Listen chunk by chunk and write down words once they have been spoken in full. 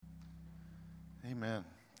Amen.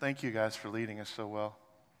 Thank you guys for leading us so well.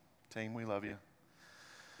 Team, we love you.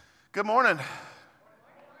 Good morning.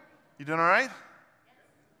 You doing all right?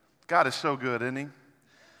 God is so good, isn't he?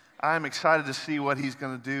 I am excited to see what he's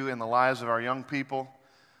going to do in the lives of our young people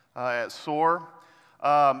at SOAR.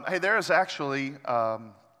 Hey, there is actually a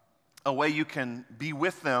way you can be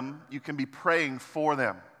with them. You can be praying for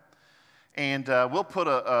them. And we'll put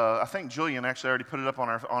I think Julian actually already put it up on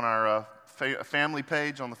our family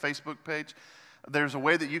page, on the Facebook page. There's a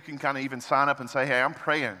way that you can kind of even sign up and say, hey, I'm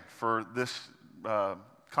praying for this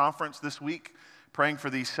conference this week, praying for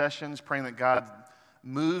these sessions, praying that God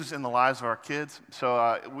moves in the lives of our kids.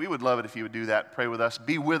 So we would love it if you would do that, pray with us,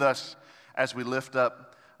 be with us as we lift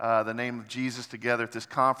up the name of Jesus together at this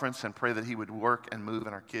conference and pray that he would work and move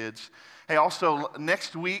in our kids. Hey, also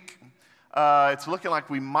next week, it's looking like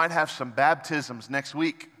we might have some baptisms next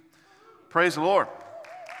week. Praise the Lord.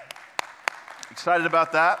 Excited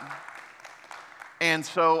about that. And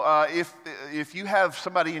so if you have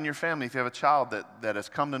somebody in your family, if you have a child that has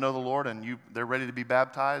come to know the Lord and they're ready to be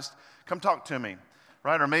baptized, come talk to me,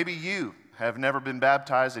 right? Or maybe you have never been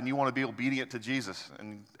baptized and you want to be obedient to Jesus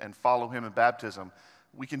and follow him in baptism.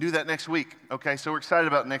 We can do that next week, okay? So we're excited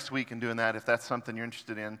about next week and doing that. If that's something you're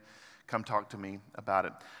interested in, come talk to me about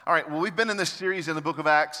it. All right, well, we've been in this series in the book of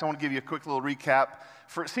Acts. I want to give you a quick little recap.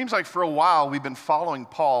 It seems like for a while we've been following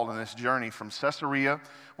Paul in this journey from Caesarea,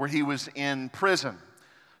 where he was in prison.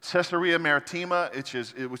 Caesarea Maritima, which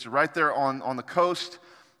is right there on the coast,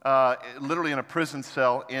 literally in a prison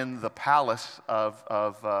cell in the palace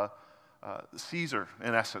of Caesar,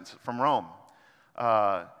 in essence, from Rome.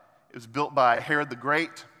 It was built by Herod the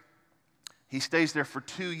Great. He stays there for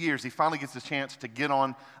 2 years. He finally gets a chance to get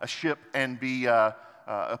on a ship and be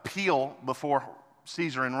appeal before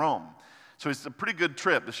Caesar in Rome. So it's a pretty good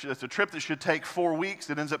trip. It's a trip that should take 4 weeks.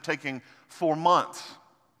 It ends up taking 4 months,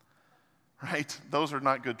 right? Those are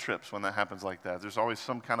not good trips when that happens like that. There's always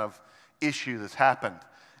some kind of issue that's happened.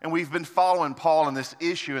 And we've been following Paul in this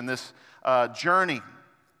issue, in this journey,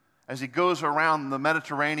 as he goes around the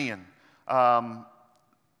Mediterranean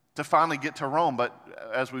to finally get to Rome. But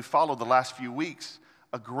as we followed the last few weeks,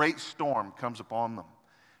 a great storm comes upon them,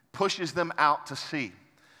 pushes them out to sea.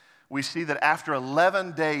 We see that after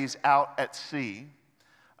 11 days out at sea,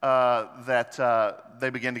 they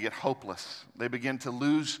begin to get hopeless. They begin to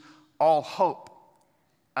lose all hope.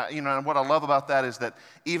 And what I love about that is that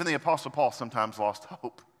even the Apostle Paul sometimes lost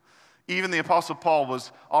hope. Even the Apostle Paul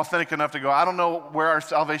was authentic enough to go, I don't know where our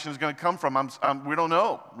salvation is going to come from. We don't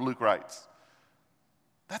know, Luke writes.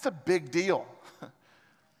 That's a big deal.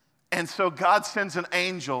 And so God sends an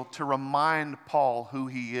angel to remind Paul who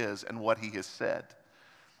he is and what he has said.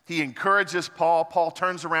 He encourages Paul. Paul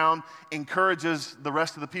turns around, encourages the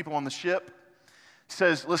rest of the people on the ship,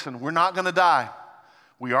 says, listen, we're not going to die.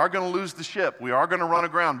 We are going to lose the ship. We are going to run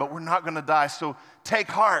aground, but we're not going to die. So take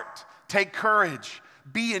heart, take courage,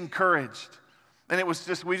 be encouraged. And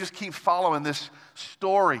we just keep following this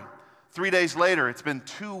story. 3 days later, it's been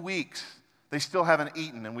 2 weeks. They still haven't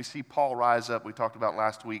eaten, and we see Paul rise up, we talked about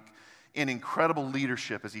last week, in incredible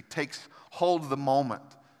leadership as he takes hold of the moment.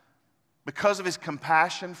 Because of his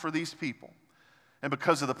compassion for these people and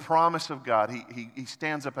because of the promise of God, he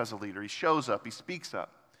stands up as a leader. He shows up, he speaks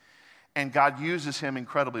up, and God uses him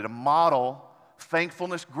incredibly to model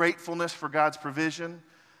thankfulness, gratefulness for God's provision,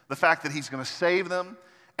 the fact that he's going to save them,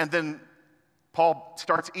 and then Paul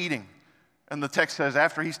starts eating. And the text says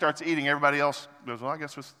after he starts eating, everybody else goes, well, I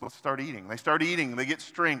guess let's start eating. They start eating, they get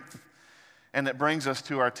strength. And that brings us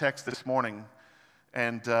to our text this morning.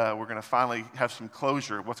 And we're going to finally have some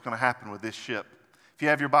closure of what's going to happen with this ship. If you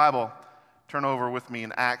have your Bible, turn over with me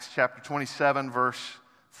in Acts chapter 27, verse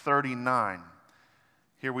 39.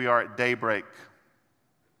 Here we are at daybreak.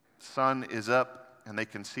 Sun is up, and they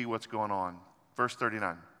can see what's going on. Verse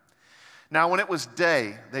 39. Now, when it was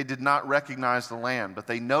day, they did not recognize the land, but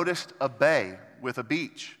they noticed a bay with a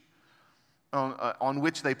beach on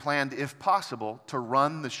which they planned, if possible, to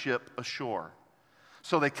run the ship ashore.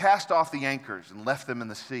 So they cast off the anchors and left them in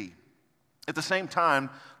the sea. At the same time,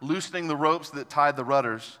 loosening the ropes that tied the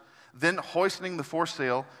rudders, then hoisting the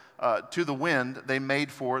foresail to the wind, they made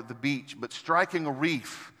for the beach. But striking a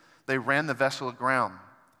reef, they ran the vessel aground.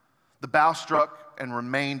 The bow struck and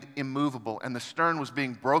remained immovable, and the stern was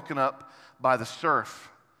being broken up by the surf.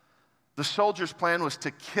 The soldiers' plan was to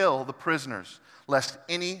kill the prisoners, lest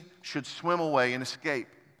any should swim away and escape.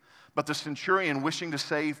 But the centurion, wishing to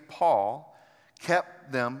save Paul,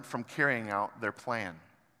 kept them from carrying out their plan.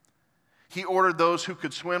 He ordered those who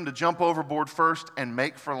could swim to jump overboard first and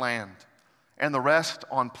make for land, and the rest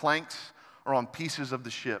on planks or on pieces of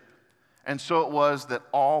the ship. And so it was that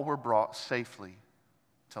all were brought safely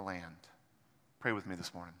to land. Pray with me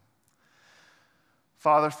this morning.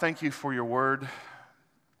 Father, thank you for your word.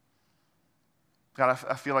 God,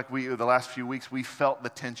 I feel like the last few weeks, we felt the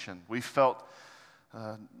tension. We felt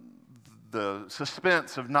the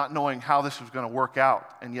suspense of not knowing how this was going to work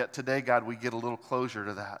out. And yet today, God, we get a little closure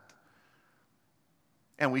to that.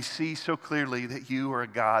 And we see so clearly that you are a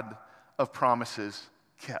God of promises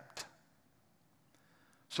kept.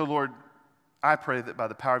 So, Lord, I pray that by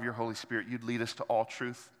the power of your Holy Spirit, you'd lead us to all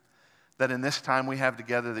truth, that in this time we have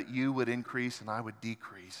together, that you would increase and I would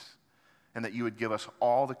decrease, and that you would give us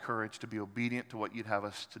all the courage to be obedient to what you'd have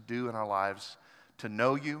us to do in our lives, to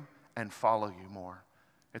know you and follow you more.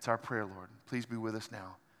 It's our prayer, Lord. Please be with us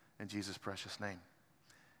now, in Jesus' precious name.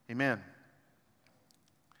 Amen.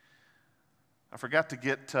 I forgot to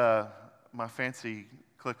get my fancy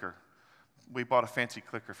clicker. We bought a fancy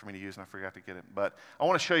clicker for me to use, and I forgot to get it. But I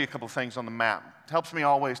want to show you a couple of things on the map. It helps me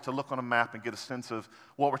always to look on a map and get a sense of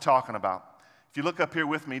what we're talking about. If you look up here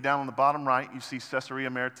with me, down on the bottom right, you see Caesarea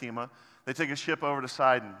Maritima. They take a ship over to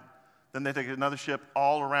Sidon. Then they take another ship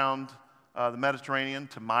all around the Mediterranean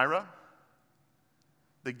to Myra.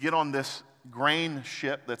 They get on this grain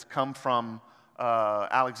ship that's come from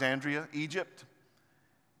Alexandria, Egypt.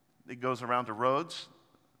 It goes around to Rhodes,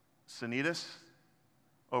 Cnidus,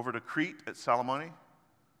 over to Crete at Salmone,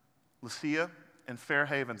 Lycia, and Fair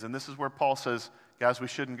Havens. And this is where Paul says, guys, we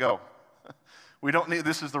shouldn't go. We don't need,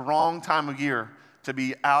 this is the wrong time of year to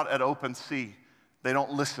be out at open sea. They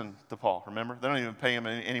don't listen to Paul, remember? They don't even pay him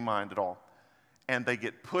any mind at all. And they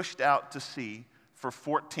get pushed out to sea for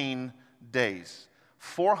 14 days,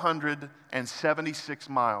 476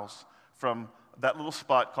 miles from that little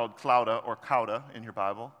spot called Clauda or Cauda in your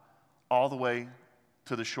Bible, all the way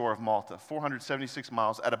to the shore of Malta, 476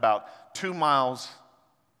 miles at about 2 miles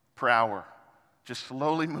per hour, just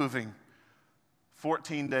slowly moving.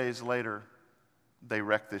 14 days later, they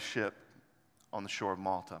wreck this ship on the shore of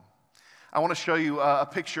Malta. I want to show you a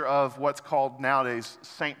picture of what's called nowadays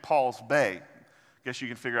St. Paul's Bay. Guess you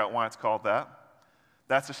can figure out why it's called that.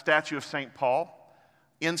 That's a statue of St. Paul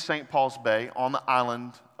in St. Paul's Bay on the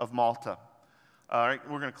island of Malta. All right,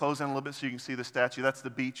 we're going to close in a little bit so you can see the statue. That's the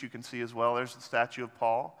beach you can see as well. There's the statue of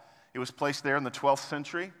Paul. It was placed there in the 12th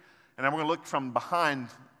century. And then we're going to look from behind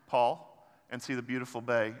Paul and see the beautiful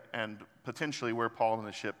bay and potentially where Paul and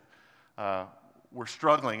the ship were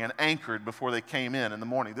struggling and anchored before they came in the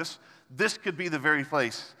morning. This could be the very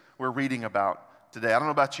place we're reading about today. I don't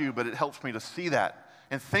know about you, but it helps me to see that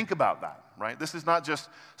and think about that, right? This is not just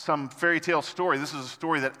some fairy tale story. This is a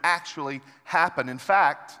story that actually happened. In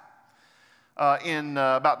fact, in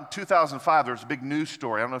about 2005, there was a big news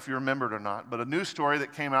story. I don't know if you remember it or not, but a news story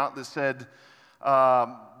that came out that said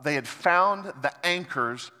they had found the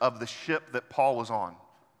anchors of the ship that Paul was on.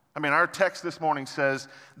 I mean, our text this morning says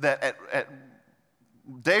that at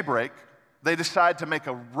daybreak, they decide to make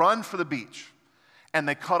a run for the beach, and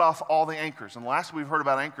they cut off all the anchors. And the last we've heard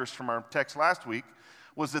about anchors from our text last week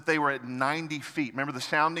was that they were at 90 feet. Remember the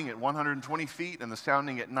sounding at 120 feet and the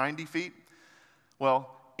sounding at 90 feet?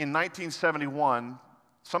 Well, in 1971,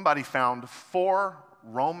 somebody found 4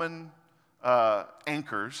 Roman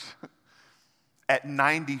anchors at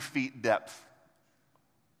 90 feet depth.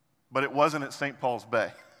 But it wasn't at St. Paul's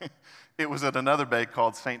Bay. It was at another bay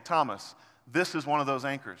called St. Thomas. This is one of those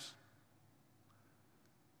anchors.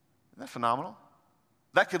 Isn't that phenomenal?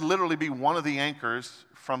 That could literally be one of the anchors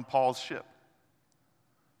from Paul's ship.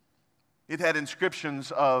 It had inscriptions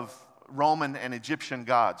of Roman and Egyptian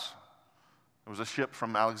gods. It was a ship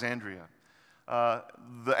from Alexandria.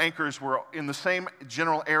 The anchors were in the same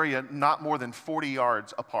general area, not more than 40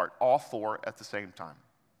 yards apart, all 4 at the same time.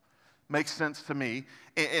 Makes sense to me.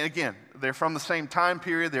 And again, they're from the same time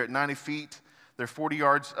period. They're at 90 feet. They're 40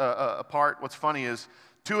 yards apart. What's funny is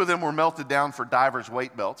 2 of them were melted down for divers'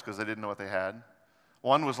 weight belts because they didn't know what they had.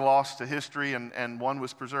 One was lost to history and one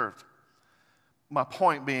was preserved. My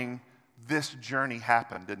point being, this journey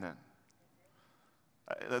happened, didn't it?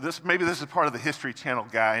 Maybe this is part of the History Channel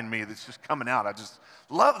guy in me that's just coming out. I just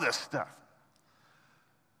love this stuff.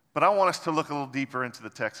 But I want us to look a little deeper into the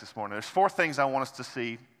text this morning. There's 4 things I want us to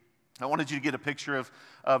see. I wanted you to get a picture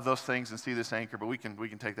of those things and see this anchor, but we can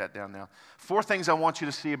take that down now. 4 things I want you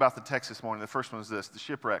to see about the text this morning. The first one is this, the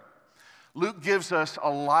shipwreck. Luke gives us a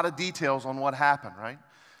lot of details on what happened, right?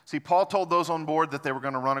 See, Paul told those on board that they were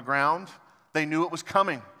going to run aground. They knew it was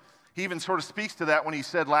coming. He even sort of speaks to that when he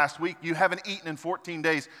said last week, you haven't eaten in 14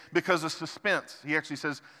 days because of suspense. He actually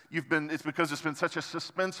says, it's because it's been such a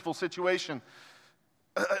suspenseful situation.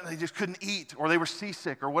 They just couldn't eat, or they were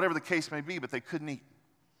seasick, or whatever the case may be, but they couldn't eat.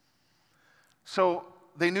 So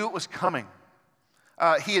they knew it was coming.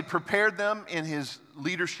 He had prepared them in his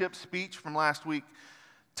leadership speech from last week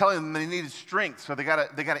telling them they needed strength, so they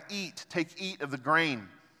gotta eat of the grain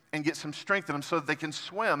and get some strength in them so that they can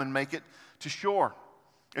swim and make it to shore.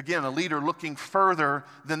 Again, a leader looking further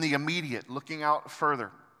than the immediate, looking out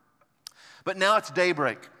further. But now it's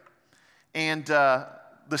daybreak, and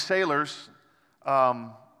the sailors,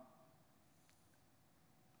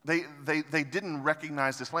 they didn't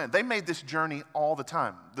recognize this land. They made this journey all the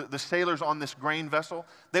time. The sailors on this grain vessel,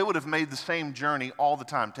 they would have made the same journey all the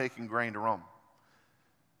time, taking grain to Rome.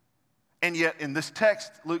 And yet, in this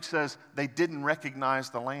text, Luke says they didn't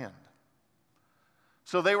recognize the land.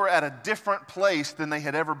 So they were at a different place than they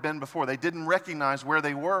had ever been before. They didn't recognize where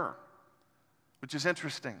they were, which is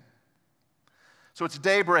interesting. So it's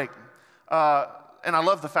daybreak. And I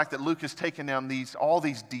love the fact that Luke has taken down all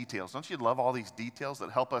these details. Don't you love all these details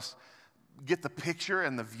that help us get the picture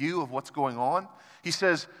and the view of what's going on? He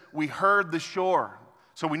says, we heard the shore,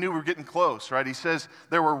 so we knew we were getting close, right? He says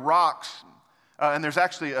there were rocks, and there's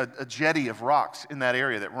actually a jetty of rocks in that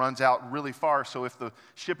area that runs out really far, so if the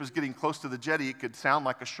ship is getting close to the jetty, it could sound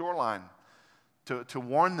like a shoreline to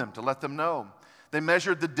warn them, to let them know. They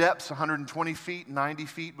measured the depths, 120 feet, 90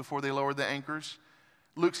 feet before they lowered the anchors.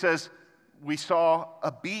 Luke says, we saw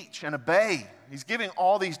a beach and a bay. He's giving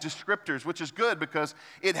all these descriptors, which is good because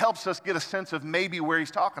it helps us get a sense of maybe where he's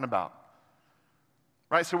talking about.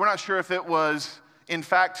 Right? So we're not sure if it was, in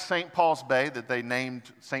fact, St. Paul's Bay, that they named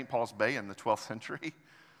St. Paul's Bay in the 12th century,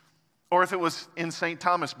 or if it was in St.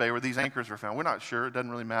 Thomas Bay where these anchors were found. We're not sure. It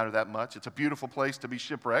doesn't really matter that much. It's a beautiful place to be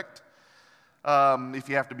shipwrecked, if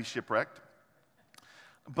you have to be shipwrecked.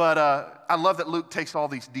 But I love that Luke takes all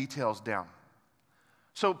these details down.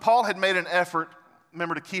 So Paul had made an effort,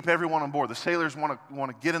 remember, to keep everyone on board. The sailors want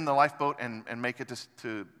to get in the lifeboat and make it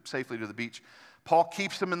to safely to the beach. Paul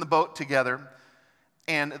keeps them in the boat together.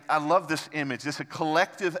 And I love this image. This is a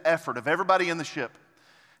collective effort of everybody in the ship.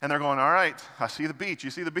 And they're going, all right, I see the beach. You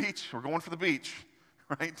see the beach? We're going for the beach,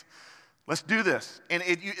 right? Let's do this. And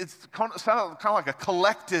it's kind of like a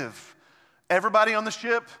collective. Everybody on the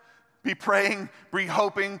ship, be praying, be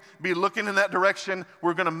hoping, be looking in that direction.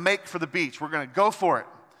 We're going to make for the beach. We're going to go for it.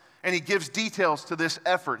 And he gives details to this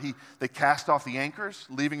effort. They cast off the anchors,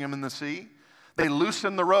 leaving them in the sea. They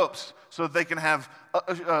loosen the ropes so that they can have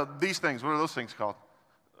these things. What are those things called?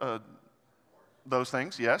 Those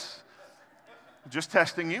things, yes. Just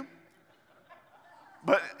testing you.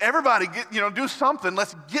 But everybody, do something.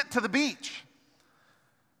 Let's get to the beach.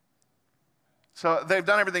 So they've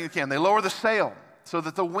done everything they can. They lower the sail so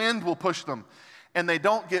that the wind will push them. And they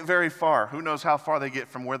don't get very far. Who knows how far they get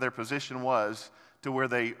from where their position was to where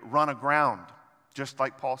they run aground, just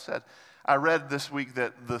like Paul said. I read this week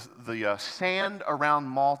that the sand around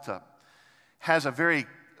Malta has a very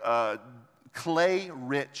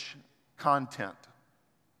clay-rich content.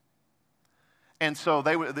 And so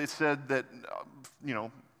they said that,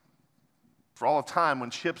 for all of time,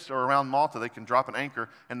 when ships are around Malta, they can drop an anchor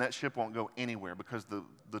and that ship won't go anywhere because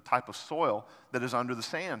the type of soil that is under the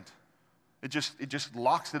sand. It just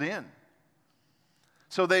locks it in.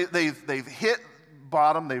 So they've hit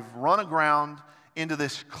bottom, they've run aground into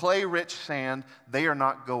this clay-rich sand. They are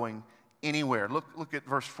not going anywhere. Look at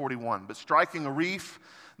verse 41. But striking a reef,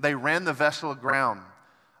 they ran the vessel aground.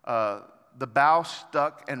 The bow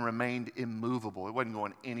stuck and remained immovable. It wasn't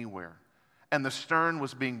going anywhere. And the stern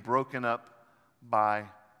was being broken up by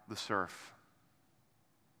the surf.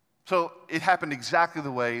 So it happened exactly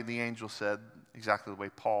the way the angel said, exactly the way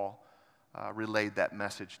Paul relayed that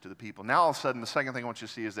message to the people. Now all of a sudden, the second thing I want you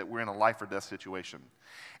to see is that we're in a life or death situation.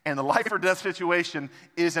 And the life or death situation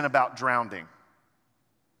isn't about drowning.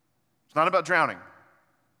 It's not about drowning.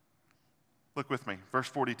 Look with me, verse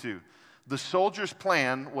 42. The soldiers'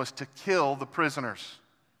 plan was to kill the prisoners,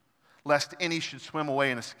 lest any should swim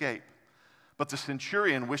away and escape. But the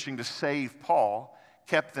centurion, wishing to save Paul,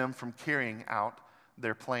 kept them from carrying out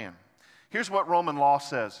their plan. Here's what Roman law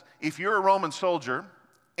says. If you're a Roman soldier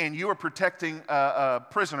and you are protecting a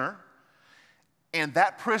prisoner, and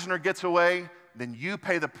that prisoner gets away, then you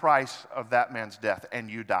pay the price of that man's death and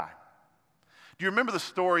you die. Do you remember the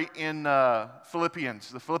story in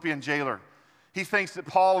Philippians, the Philippian jailer? He thinks that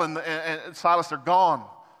Paul and Silas are gone,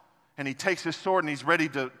 and he takes his sword and he's ready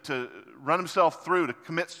to run himself through, to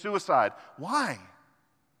commit suicide. Why?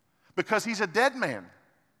 Because he's a dead man,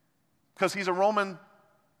 because he's a Roman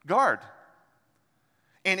guard.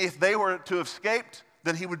 And if they were to have escaped,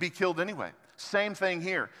 then he would be killed anyway. Same thing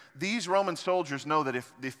here. These Roman soldiers know that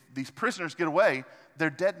if these prisoners get away, they're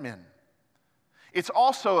dead men. It's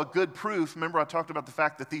also a good proof. Remember, I talked about the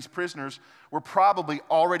fact that these prisoners were probably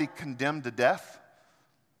already condemned to death.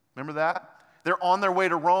 Remember that? They're on their way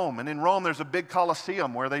to Rome. And in Rome, there's a big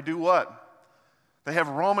Colosseum where they do what? They have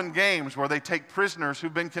Roman games where they take prisoners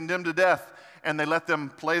who've been condemned to death and they let them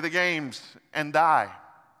play the games and die.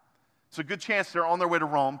 It's a good chance they're on their way to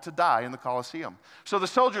Rome to die in the Colosseum. So the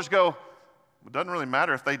soldiers go, it doesn't really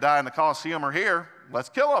matter if they die in the Colosseum or here. Let's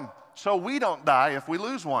kill them so we don't die if we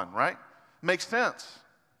lose one, right? Makes sense.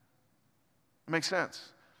 It makes sense.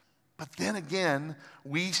 But then again,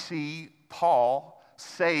 we see Paul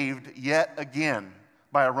saved yet again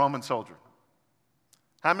by a Roman soldier.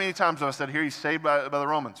 How many times have I said here he's saved by the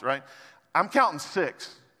Romans, right? I'm counting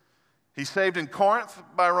 6. He's saved in Corinth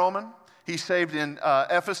by a Roman. He's saved in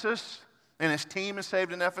Ephesus, and his team is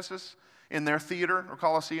saved in Ephesus, in their theater or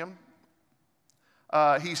Colosseum.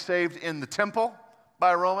 He's saved in the temple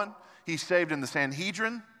by a Roman. He's saved in the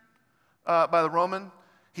Sanhedrin by the Roman.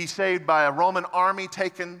 He's saved by a Roman army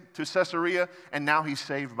taken to Caesarea, and now he's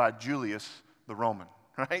saved by Julius the Roman,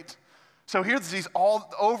 right? So here's these all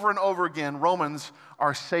over and over again, Romans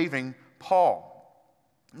are saving Paul.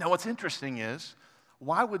 Now what's interesting is,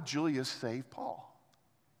 why would Julius save Paul?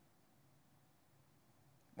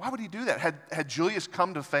 Why would he do that? Had Julius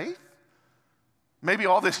come to faith? Maybe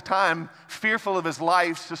all this time, fearful of his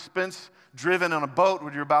life, suspense driven on a boat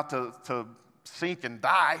when you're about to sink and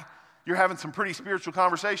die, you're having some pretty spiritual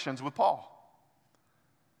conversations with Paul.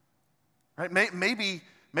 Right? Maybe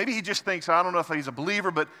he just thinks, I don't know if he's a believer,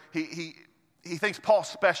 but he thinks Paul's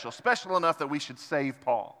special enough that we should save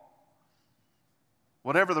Paul.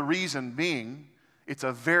 Whatever the reason being, it's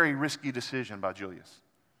a very risky decision by Julius.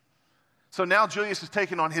 So now Julius has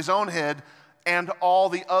taken on his own head and all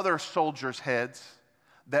the other soldiers' heads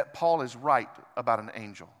that Paul is right about an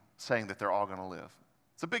angel, saying that they're all going to live.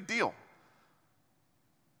 It's a big deal.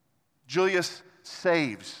 Julius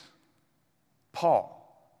saves Paul.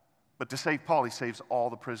 But to save Paul, he saves all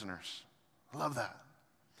the prisoners. I love that.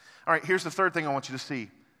 All right, here's the third thing I want you to see.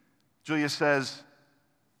 Julius says,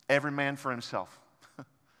 every man for himself.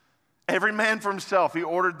 Every man for himself. He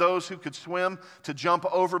ordered those who could swim to jump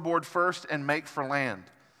overboard first and make for land,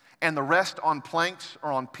 and the rest on planks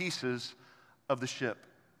or on pieces of the ship.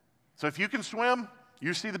 So if you can swim,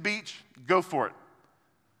 you see the beach, go for it.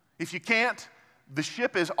 If you can't, the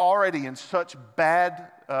ship is already in such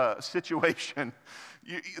bad situation.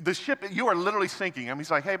 The ship, you are literally sinking. I mean,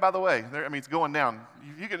 he's like, hey, by the way, it's going down.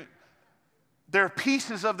 There are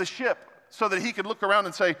pieces of the ship so that he could look around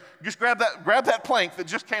and say, just grab that plank that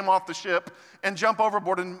just came off the ship and jump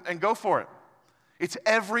overboard and go for it. It's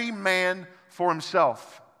every man for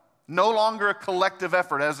himself. No longer a collective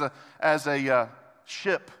effort as a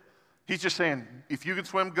ship. He's just saying, if you can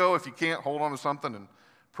swim, go. If you can't, hold on to something and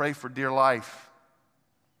pray for dear life.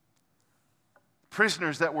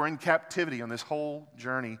 Prisoners that were in captivity on this whole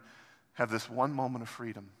journey have this one moment of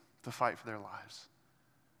freedom to fight for their lives.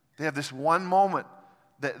 They have this one moment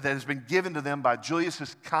that has been given to them by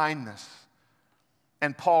Julius's kindness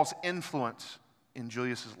and Paul's influence in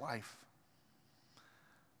Julius's life.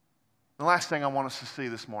 The last thing I want us to see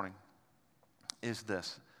this morning is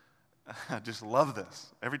this. I just love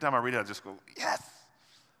this. Every time I read it, I just go, yes.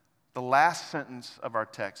 The last sentence of our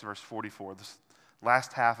text, verse 44, this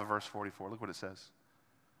last half of verse 44, look what it says.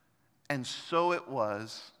 And so it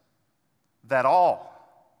was that all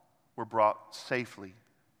were brought safely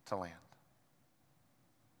to land.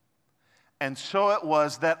 And so it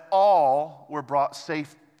was that all were brought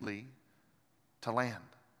safely to land.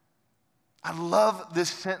 I love this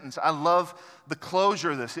sentence. I love the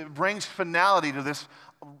closure of this. It brings finality to this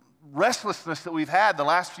restlessness that we've had the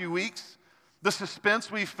last few weeks. The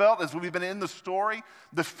suspense we've felt as we've been in the story.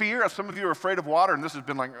 The fear of some of you are afraid of water, and this has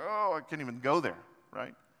been like, oh, I can't even go there,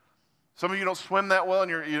 right? Some of you don't swim that well, and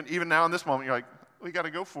you're even now in this moment, you're like, we got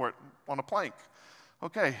to go for it on a plank.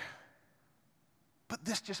 Okay. But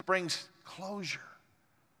this just brings closure.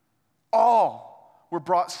 All were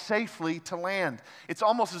brought safely to land. It's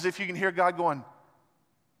almost as if you can hear God going,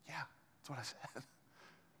 yeah, that's what I said.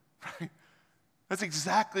 Right? That's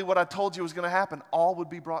exactly what I told you was going to happen. All would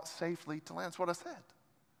be brought safely to land. That's what I said.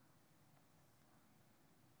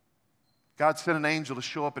 God sent an angel to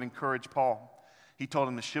show up and encourage Paul. He told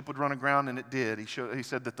him the ship would run aground, and it did. He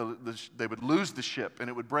said that they would lose the ship, and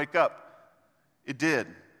it would break up. It did.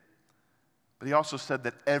 But he also said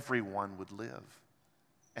that everyone would live,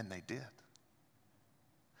 and they did.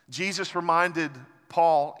 Jesus reminded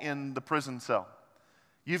Paul in the prison cell,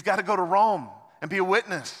 you've got to go to Rome and be a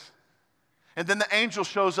witness. And then the angel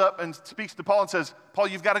shows up and speaks to Paul and says, Paul,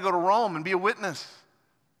 you've got to go to Rome and be a witness.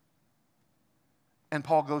 And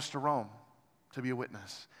Paul goes to Rome to be a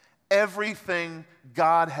witness. Everything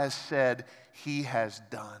God has said, he has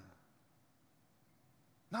done.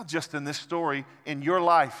 Not just in this story, in your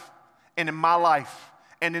life and in my life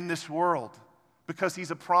and in this world, because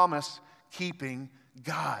he's a promise keeping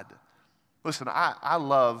God. Listen, I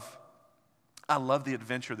love the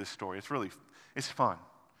adventure of this story. It's fun.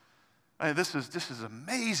 I mean, this is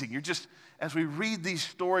amazing. As we read these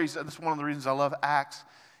stories, that's one of the reasons I love Acts.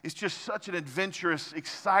 It's just such an adventurous,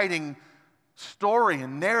 exciting story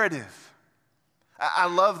and narrative. I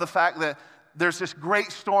love the fact that there's this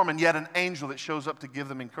great storm and yet an angel that shows up to give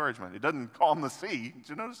them encouragement. It doesn't calm the sea. Did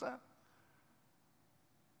you notice that?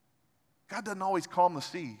 God doesn't always calm the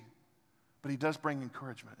sea, but he does bring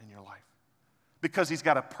encouragement in your life because he's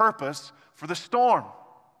got a purpose for the storm.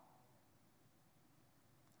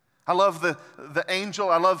 I love the angel.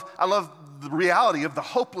 I love the reality of the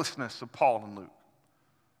hopelessness of Paul and Luke.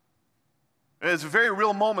 It's a very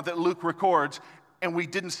real moment that Luke records, and we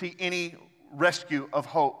didn't see any rescue of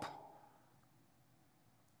hope.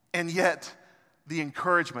 And yet, the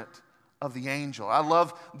encouragement of the angel. I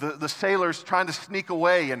love the sailors trying to sneak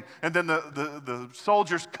away and then the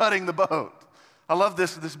soldiers cutting the boat. I love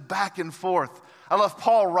this back and forth. I love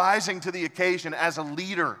Paul rising to the occasion as a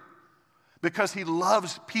leader because he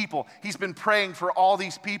loves people. He's been praying for all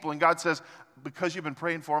these people, and God says, because you've been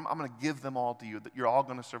praying for them, I'm going to give them all to you, that you're all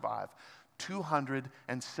going to survive.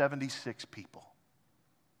 276 people.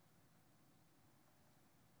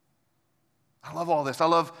 I love all this. I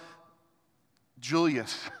love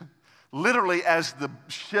Julius. Literally, as the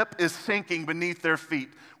ship is sinking beneath their feet,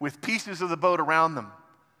 with pieces of the boat around them,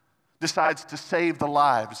 decides to save the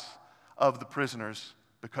lives of the prisoners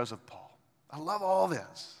because of Paul. I love all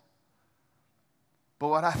this. But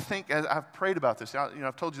what I think, as I've prayed about this,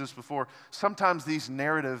 I've told you this before, sometimes these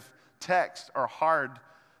narrative texts are hard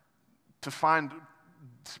to find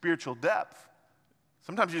spiritual depth.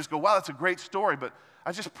 Sometimes you just go, wow, that's a great story, but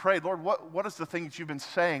I just prayed, Lord, what is the thing that you've been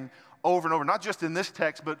saying over and over, not just in this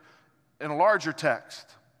text, but in a larger text?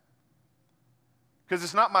 Because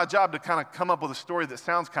it's not my job to kind of come up with a story that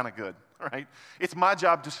sounds kind of good, right? It's my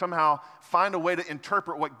job to somehow find a way to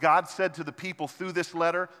interpret what God said to the people through this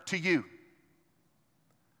letter to you.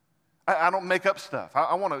 I don't make up stuff.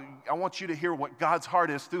 I want you to hear what God's heart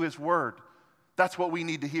is through his word. That's what we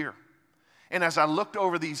need to hear. And as I looked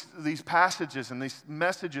over these passages and these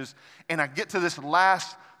messages, and I get to this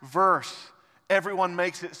last verse, everyone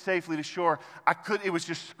makes it safely to shore, it was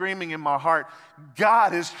just screaming in my heart,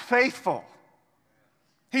 God is faithful.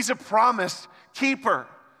 He's a promise keeper.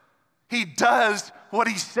 He does what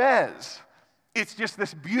he says. It's just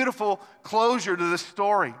this beautiful closure to this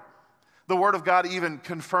story. The Word of God even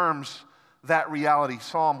confirms that reality.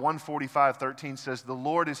 Psalm 145:13 says, the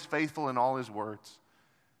Lord is faithful in all his words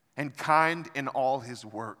and kind in all his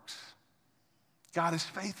works. God is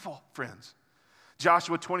faithful, friends.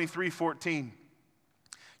 Joshua 23:14,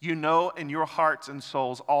 you know in your hearts and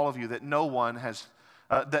souls, all of you, that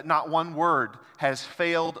that not one word has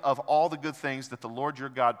failed of all the good things that the Lord your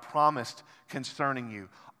God promised concerning you.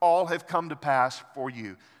 All have come to pass for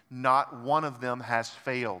you. Not one of them has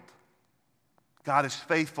failed. God is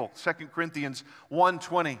faithful. 2 Corinthians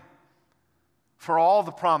 1:20, for all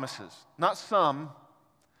the promises, not some,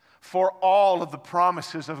 for all of the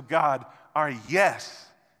promises of God are yes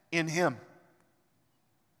in him.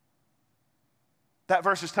 That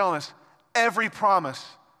verse is telling us every promise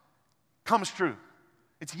comes true.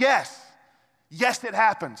 It's yes. Yes, it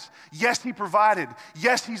happens. Yes, he provided.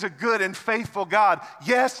 Yes, he's a good and faithful God.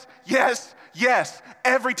 Yes, yes, yes,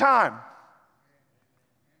 every time.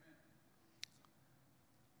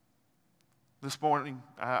 This morning,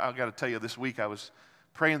 I've got to tell you, this week I was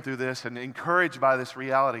praying through this and encouraged by this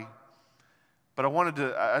reality. But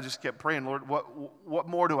I just kept praying, Lord, what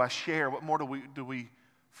more do I share? What more do we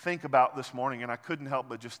think about this morning? And I couldn't help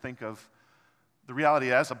but just think of the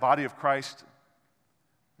reality as a body of Christ,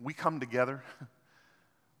 we come together.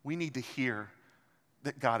 We need to hear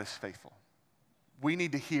that God is faithful. We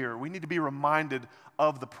need to be reminded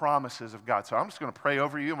of the promises of God. So I'm just going to pray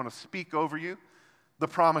over you. I'm going to speak over you the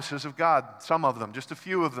promises of God, some of them, just a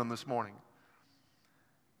few of them this morning.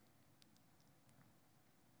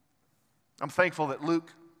 I'm thankful that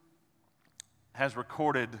Luke has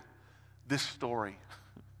recorded this story.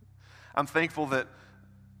 I'm thankful that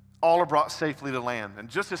all are brought safely to land. And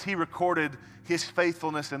just as he recorded his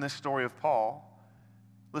faithfulness in this story of Paul,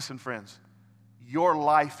 listen, friends, your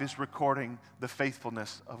life is recording the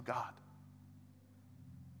faithfulness of God.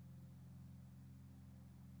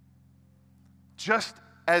 Just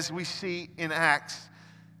as we see in Acts,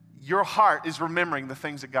 your heart is remembering the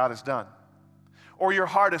things that God has done. Or your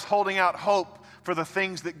heart is holding out hope for the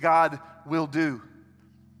things that God will do.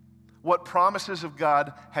 What promises of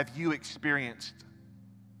God have you experienced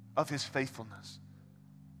of his faithfulness?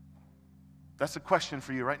 That's a question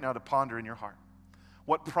for you right now to ponder in your heart.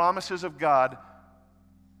 What promises of God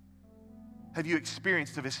have you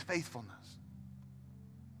experienced of His faithfulness?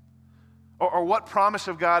 Or what promise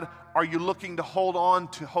of God are you looking to hold on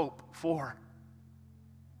to hope for?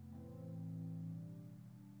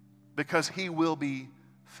 Because He will be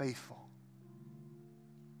faithful.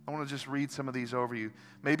 I want to just read some of these over you.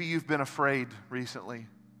 Maybe you've been afraid recently.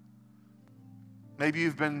 Maybe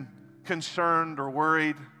you've been concerned or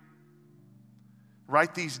worried.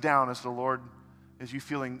 Write these down as you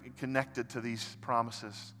feeling connected to these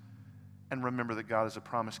promises. And remember that God is a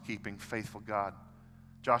promise-keeping, faithful God.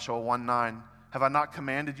 Joshua 1:9, have I not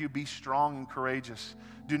commanded you, be strong and courageous.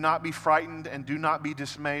 Do not be frightened and do not be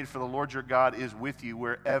dismayed, for the Lord your God is with you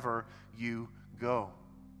wherever you go.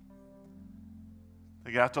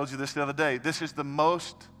 Again, I told you this the other day. This is the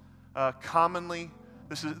most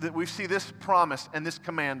we see this promise and this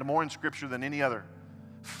command more in Scripture than any other.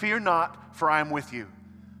 Fear not, for I am with you.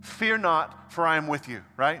 Fear not, for I am with you,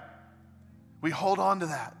 right? We hold on to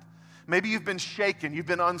that. Maybe you've been shaken, you've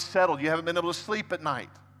been unsettled, you haven't been able to sleep at night.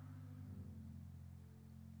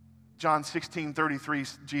 John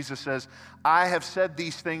 16:33, Jesus says, I have said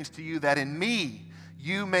these things to you that in me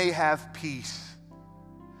you may have peace.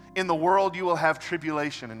 In the world you will have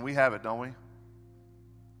tribulation, and we have it, don't we?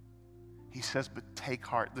 He says, but take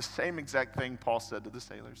heart. The same exact thing Paul said to the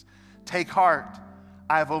sailors. Take heart,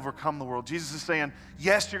 I have overcome the world. Jesus is saying,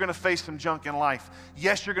 yes, you're going to face some junk in life.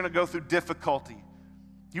 Yes, you're going to go through difficulty.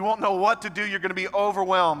 You won't know what to do. You're going to be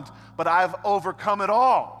overwhelmed, but I've overcome it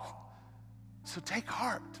all. So take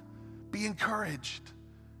heart. Be encouraged.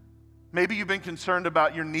 Maybe you've been concerned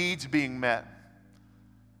about your needs being met.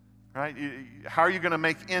 Right? How are you going to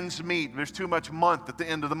make ends meet? There's too much month at the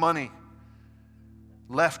end of the money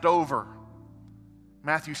left over.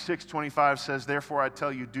 Matthew 6:25 says, therefore I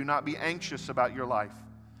tell you, do not be anxious about your life,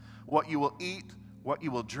 what you will eat, what you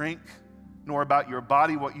will drink, nor about your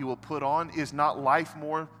body what you will put on. Is not life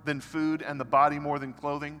more than food and the body more than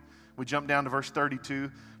clothing? We jump down to verse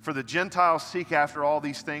 32. For the Gentiles seek after all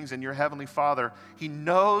these things, and your heavenly Father, He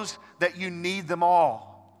knows that you need them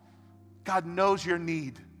all. God knows your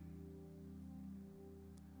need.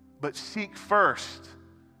 But seek first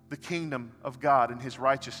the kingdom of God and His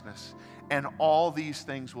righteousness, and all these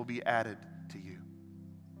things will be added to you.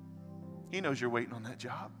 He knows you're waiting on that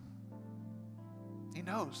job. He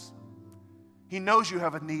knows. He knows you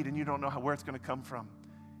have a need and you don't know where it's going to come from.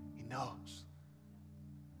 He knows.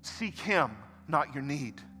 Seek Him, not your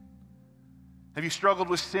need. Have you struggled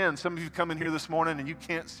with sin? Some of you come in here this morning and you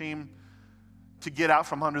can't seem to get out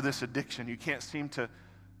from under this addiction. You can't seem to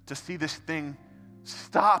see this thing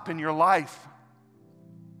stop in your life.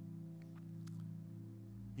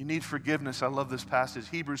 You need forgiveness. I love this passage.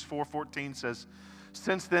 Hebrews 4:14 says,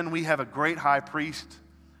 since then we have a great high priest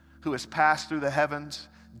who has passed through the heavens,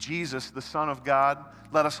 Jesus, the Son of God.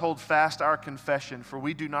 Let us hold fast our confession, for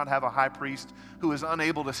we do not have a high priest who is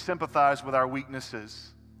unable to sympathize with our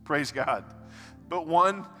weaknesses. Praise God. But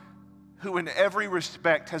one who in every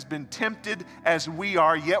respect has been tempted as we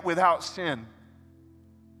are, yet without sin.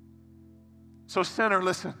 So sinner,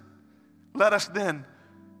 listen. Let us then,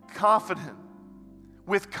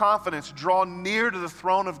 with confidence, draw near to the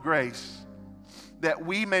throne of grace, that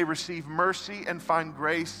we may receive mercy and find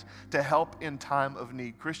grace to help in time of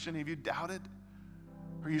need. Christian, have you doubted?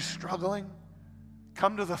 Are you struggling?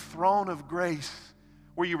 Come to the throne of grace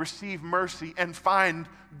where you receive mercy and find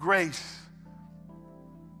grace.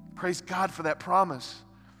 Praise God for that promise.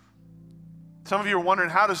 Some of you are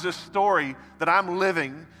wondering, how does this story that I'm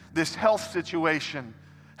living, this health situation,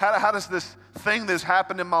 how does this thing that's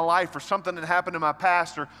happened in my life or something that happened in my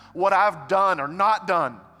past or what I've done or not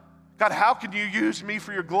done, God, how can you use me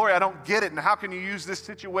for your glory? I don't get it. And how can you use this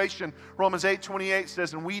situation? Romans 8:28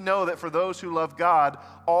 says, and we know that for those who love God,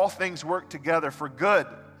 all things work together for good,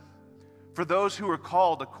 for those who are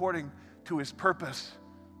called according to His purpose.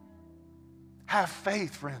 Have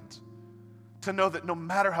faith, friends, to know that no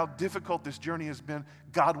matter how difficult this journey has been,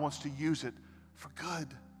 God wants to use it for good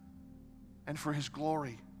and for His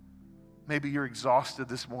glory. Maybe you're exhausted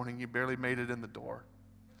this morning. You barely made it in the door.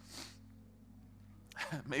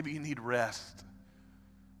 Maybe you need rest.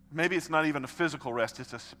 Maybe it's not even a physical rest,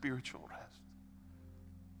 it's a spiritual rest.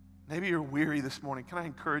 Maybe you're weary this morning. Can I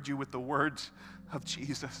encourage you with the words of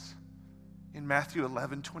Jesus in Matthew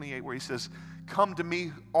 11:28, where He says, come to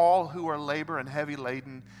me, all who are labor and heavy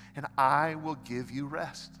laden, and I will give you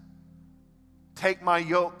rest. Take my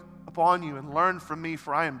yoke upon you and learn from me,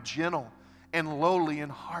 for I am gentle and lowly in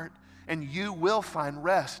heart, and you will find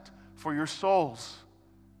rest for your souls.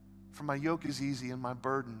 For my yoke is easy and my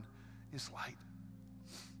burden is light.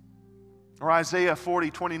 Or Isaiah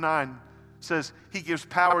 40:29 says he gives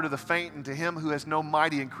power to the faint, and to him who has no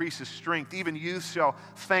might he increases strength. Even youth shall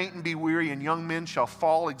faint and be weary, and young men shall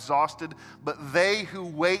fall exhausted. But they who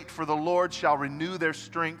wait for the Lord shall renew their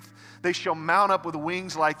strength. They shall mount up with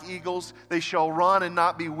wings like eagles. They shall run and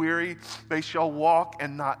not be weary. They shall walk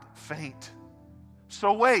and not faint.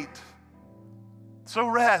 So wait. So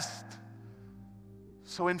rest.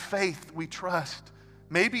 So in faith we trust.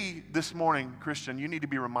 Maybe this morning, Christian, you need to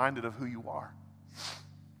be reminded of who you are.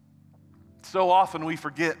 So often we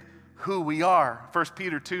forget who we are. 1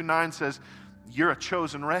 Peter 2:9 says, you're a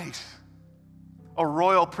chosen race, a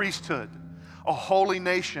royal priesthood, a holy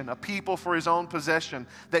nation, a people for his own possession,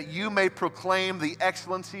 that you may proclaim the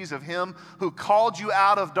excellencies of him who called you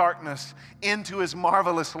out of darkness into his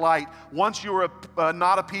marvelous light. Once you were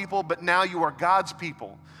not a people, but now you are God's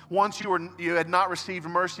people. Once you had not received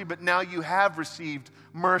mercy, but now you have received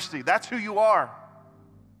mercy. That's who you are.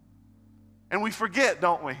 And we forget,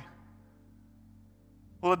 don't we?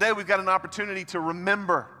 Well, today we've got an opportunity to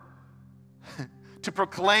remember, to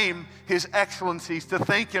proclaim his excellencies, to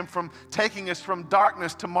thank him for taking us from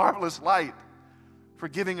darkness to marvelous light, for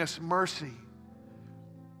giving us mercy.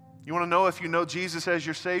 You want to know if you know Jesus as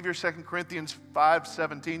your Savior? 2 Corinthians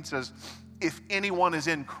 5:17 says, if anyone is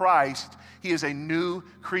in Christ, he is a new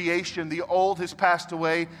creation. The old has passed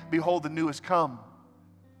away. Behold, the new has come.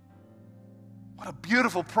 What a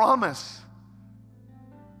beautiful promise.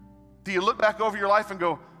 Do you look back over your life and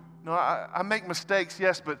go, no, I make mistakes,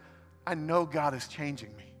 yes, but I know God is changing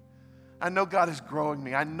me. I know God is growing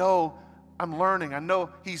me. I know I'm learning. I know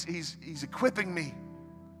He's equipping me.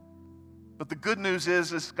 But the good news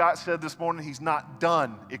is, as Scott said this morning, he's not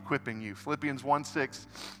done equipping you. Philippians 1:6,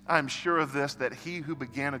 I am sure of this, that he who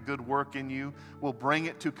began a good work in you will bring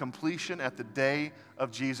it to completion at the day of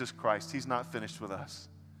Jesus Christ. He's not finished with us.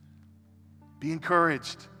 Be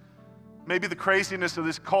encouraged. Maybe the craziness of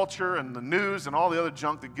this culture and the news and all the other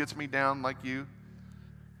junk that gets me down like you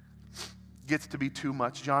gets to be too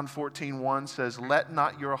much. John 14:1 says, let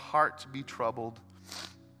not your hearts be troubled.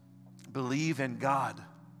 Believe in God.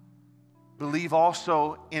 Believe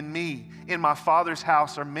also in me. In my Father's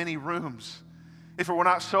house are many rooms. If it were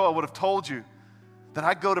not so, I would have told you that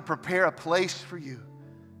I go to prepare a place for you.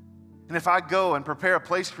 And if I go and prepare a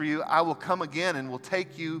place for you, I will come again and will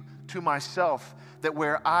take you to myself, that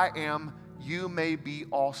where I am, you may be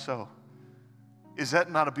also. Is that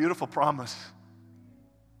not a beautiful promise?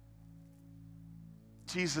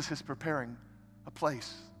 Jesus is preparing a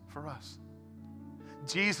place for us.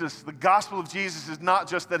 Jesus, the gospel of Jesus is not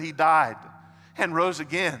just that he died and rose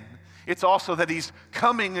again. It's also that he's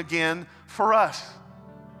coming again for us.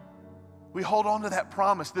 We hold on to that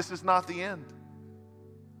promise. This is not the end.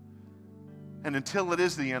 And until it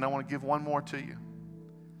is the end, I want to give one more to you.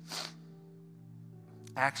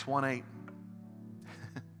 Acts 1:8.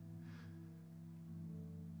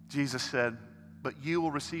 Jesus said, but you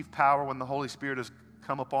will receive power when the Holy Spirit has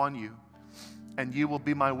come upon you, and you will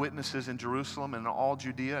be my witnesses in Jerusalem and in all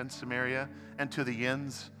Judea and Samaria and to the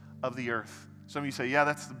ends of the earth. Some of you say, yeah,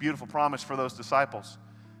 that's the beautiful promise for those disciples.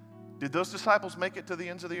 Did those disciples make it to the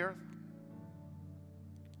ends of the earth?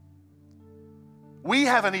 We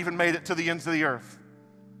haven't even made it to the ends of the earth.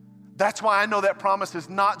 That's why I know that promise is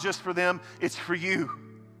not just for them, it's for you.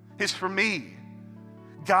 It's for me.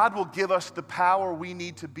 God will give us the power we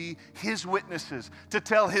need to be his witnesses, to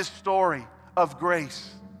tell his story of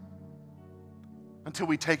grace until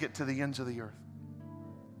we take it to the ends of the earth.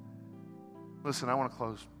 Listen, I want to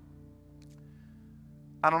close.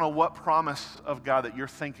 I don't know what promise of God that you're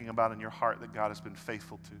thinking about in your heart that God has been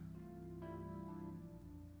faithful to.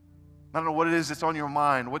 I don't know what it is that's on your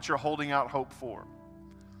mind, what you're holding out hope for.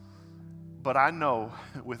 But I know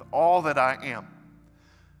with all that I am,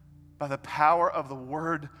 by the power of the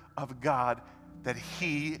Word of God, that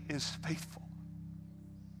he is faithful.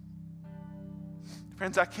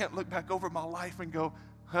 Friends, I can't look back over my life and go,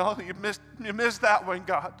 well, you missed that one,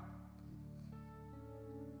 God.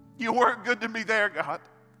 You weren't good to me there, God.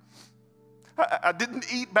 I didn't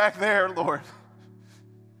eat back there, Lord.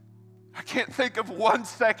 I can't think of 1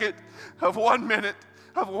 second, of 1 minute,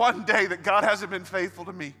 of 1 day that God hasn't been faithful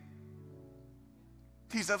to me.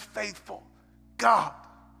 He's a faithful God.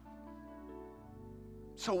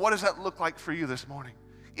 So what does that look like for you this morning?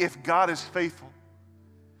 If God is faithful,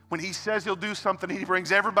 when he says he'll do something, he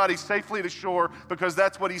brings everybody safely to shore because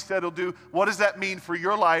that's what he said he'll do. What does that mean for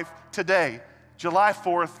your life today, July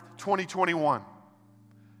 4th, 2021?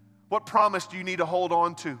 What promise do you need to hold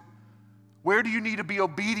on to? Where do you need to be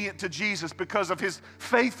obedient to Jesus because of his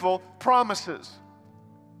faithful promises?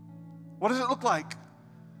 What does it look like?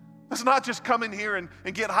 Let's not just come in here and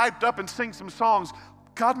get hyped up and sing some songs.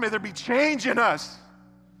 God, may there be change in us.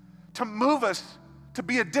 to move us to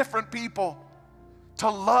be a different people, to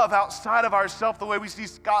love outside of ourselves the way we see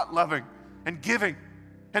Scott loving and giving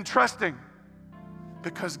and trusting,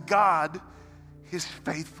 because God is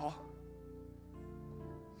faithful.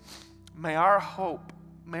 May our hope,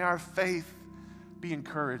 may our faith be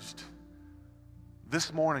encouraged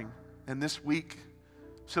this morning and this week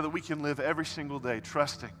so that we can live every single day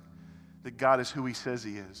trusting that God is who He says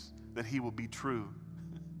He is, that He will be true.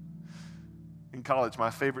 In college, my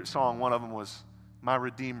favorite song, one of them was, "My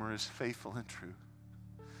Redeemer is faithful and true."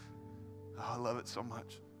 Oh, I love it so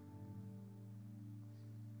much.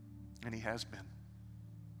 And He has been.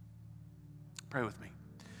 Pray with me.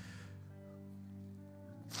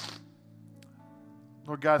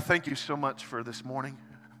 Lord God, thank you so much for this morning.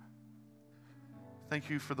 Thank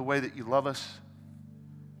you for the way that you love us.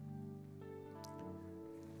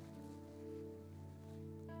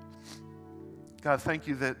 God, thank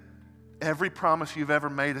you that every promise you've ever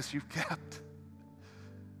made us, you've kept.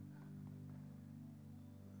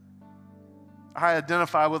 I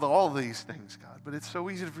identify with all of these things, God, but it's so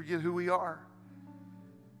easy to forget who we are.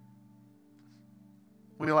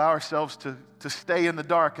 We allow ourselves to stay in the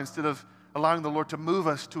dark instead of allowing the Lord to move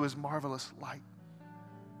us to His marvelous light.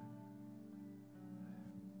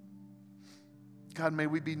 God, may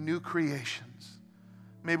we be new creations.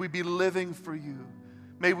 May we be living for you.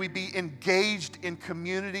 May we be engaged in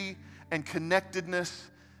community and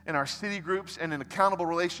connectedness in our city groups and in accountable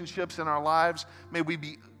relationships in our lives. May we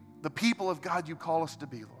be the people of God you call us to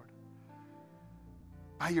be, Lord.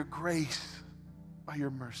 By your grace, by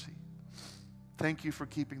your mercy. Thank you for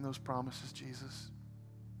keeping those promises, Jesus.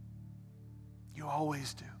 You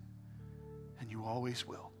always do, and you always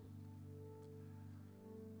will.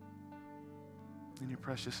 In your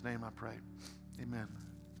precious name I pray. Amen.